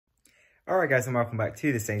Alright guys, and welcome back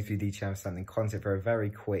to the Saints View D channel. Something content for a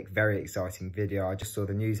very quick, very exciting video. I just saw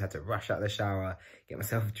the news, had to rush out of the shower, get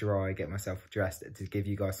myself dry, get myself dressed to give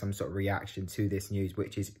you guys some sort of reaction to this news,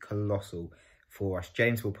 which is colossal for us.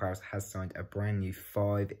 James WARD-PROWSE has signed a brand new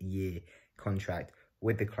 5-year contract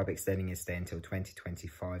with the club, extending his stay until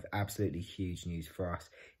 2025. Absolutely huge news for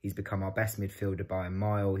us. He's become our best midfielder by a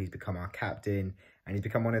mile. He's become our captain, and he's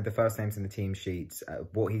become one of the first names in the team sheets.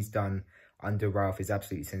 What he's done under Ralph is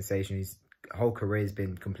absolutely sensational. His whole career has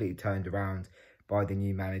been completely turned around by the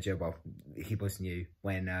new manager. Well, he was new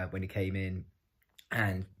when he came in,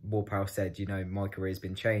 and WARD-PROWSE said, you know, my career has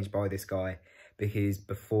been changed by this guy, because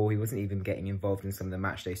before he wasn't even getting involved in some of the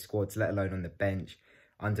matchday squads, let alone on the bench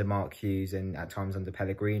under Mark Hughes and at times under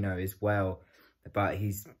Pellegrino as well. But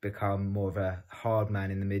he's become more of a hard man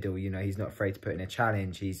in the middle. You know, he's not afraid to put in a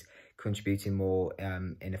challenge. He's contributing more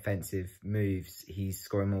in offensive moves. He's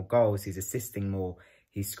scoring more goals. He's assisting more.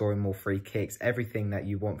 He's scoring more free kicks. Everything that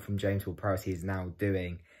you want from James WARD-PROWSE, he's now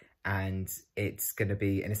doing. And it's going to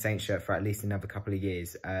be in a Saints shirt for at least another couple of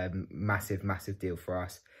years. Massive, massive deal for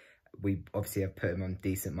us. We obviously have put him on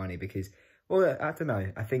decent money because, well, I don't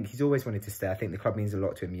know. I think he's always wanted to stay. I think the club means a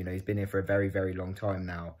lot to him. You know, he's been here for a very, very long time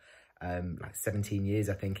now. Like 17 years,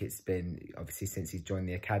 I think it's been, obviously, since he's joined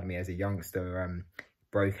the academy as a youngster.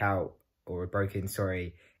 Broke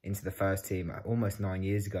in into the first team almost 9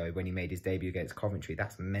 years ago when he made his debut against Coventry.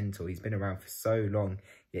 That's mental. He's been around for so long,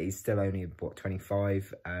 yet he's still only, what,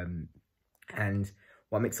 25? And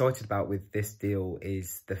what I'm excited about with this deal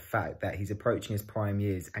is the fact that he's approaching his prime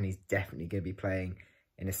years, and he's definitely going to be playing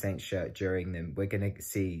in a Saints shirt during them. We're going to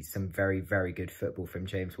see some very, very good football from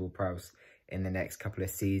James WARD-PROWSE in the next couple of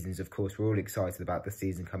seasons. Of course, we're all excited about the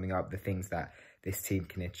season coming up, the things that this team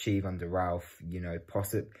can achieve under Ralph. You know,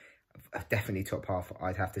 definitely top half,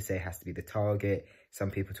 I'd have to say, has to be the target.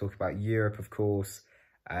 Some people talk about Europe, of course,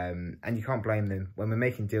 and you can't blame them. When we're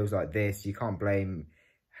making deals like this, you can't blame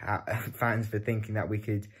fans for thinking that we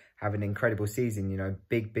could have an incredible season. You know,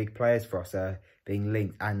 big players for us are being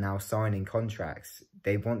linked and now signing contracts.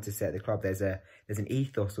 They want to set the club. There's an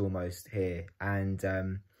ethos almost here,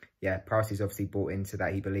 and yeah, Prowse's obviously bought into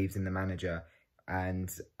that. He believes in the manager, and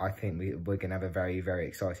I think we're going to have a very, very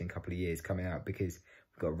exciting couple of years coming up, because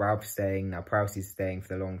we've got Ralph staying, now Prowse is staying for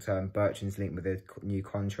the long term. Bertrand's linked with a new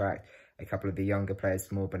contract. A couple of the younger players,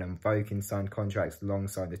 Morban and Vokin, signed contracts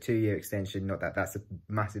alongside the 2-year extension. Not that that's a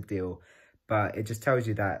massive deal, but it just tells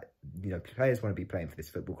you that, you know, players want to be playing for this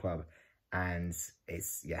football club. And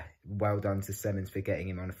it's, yeah, well done to Simmons for getting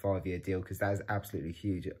him on a 5-year deal, because that is absolutely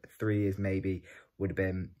huge. 3 years maybe would have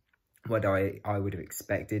been what I would have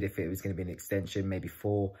expected if it was going to be an extension, maybe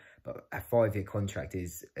 4. But a 5-year contract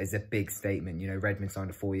is a big statement. You know, Redmond signed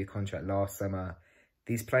a 4-year contract last summer.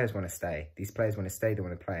 These players want to stay. These players want to stay. They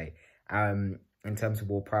want to play. In terms of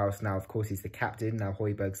WARD-PROWSE, now, of course, he's the captain. Now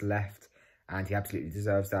Højbjerg's left, and he absolutely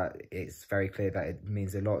deserves that. It's very clear that it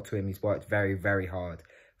means a lot to him. He's worked very, very hard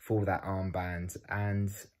for that armband. And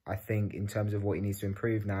I think in terms of what he needs to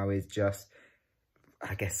improve now is just,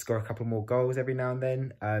 I guess, score a couple more goals every now and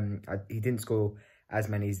then. He didn't score as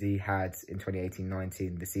many as he had in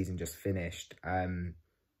 2018-19, the season just finished.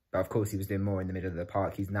 But of course, he was doing more in the middle of the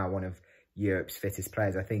park. He's now one of Europe's fittest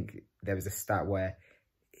players. I think there was a stat where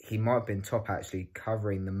he might have been top, actually,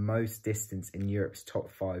 covering the most distance in Europe's top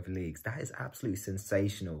 5 leagues. That is absolutely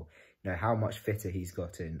sensational, you know, how much fitter he's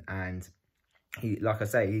gotten. And he, like I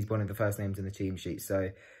say, he's one of the first names in the team sheet. So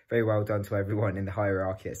very well done to everyone in the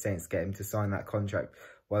hierarchy at Saints to get him to sign that contract.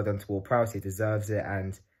 Well done to WARD-PROWSE, he deserves it.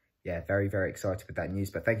 And yeah, very, very excited with that news.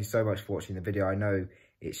 But thank you so much for watching the video. I know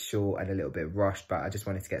it's short and a little bit rushed, but I just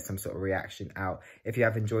wanted to get some sort of reaction out. If you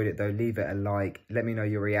have enjoyed it though, leave it a like. Let me know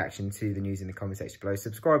your reaction to the news in the comment section below.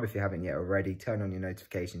 Subscribe if you haven't yet already. Turn on your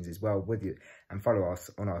notifications as well with you, and follow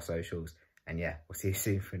us on our socials. And yeah, we'll see you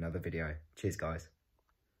soon for another video. Cheers, guys.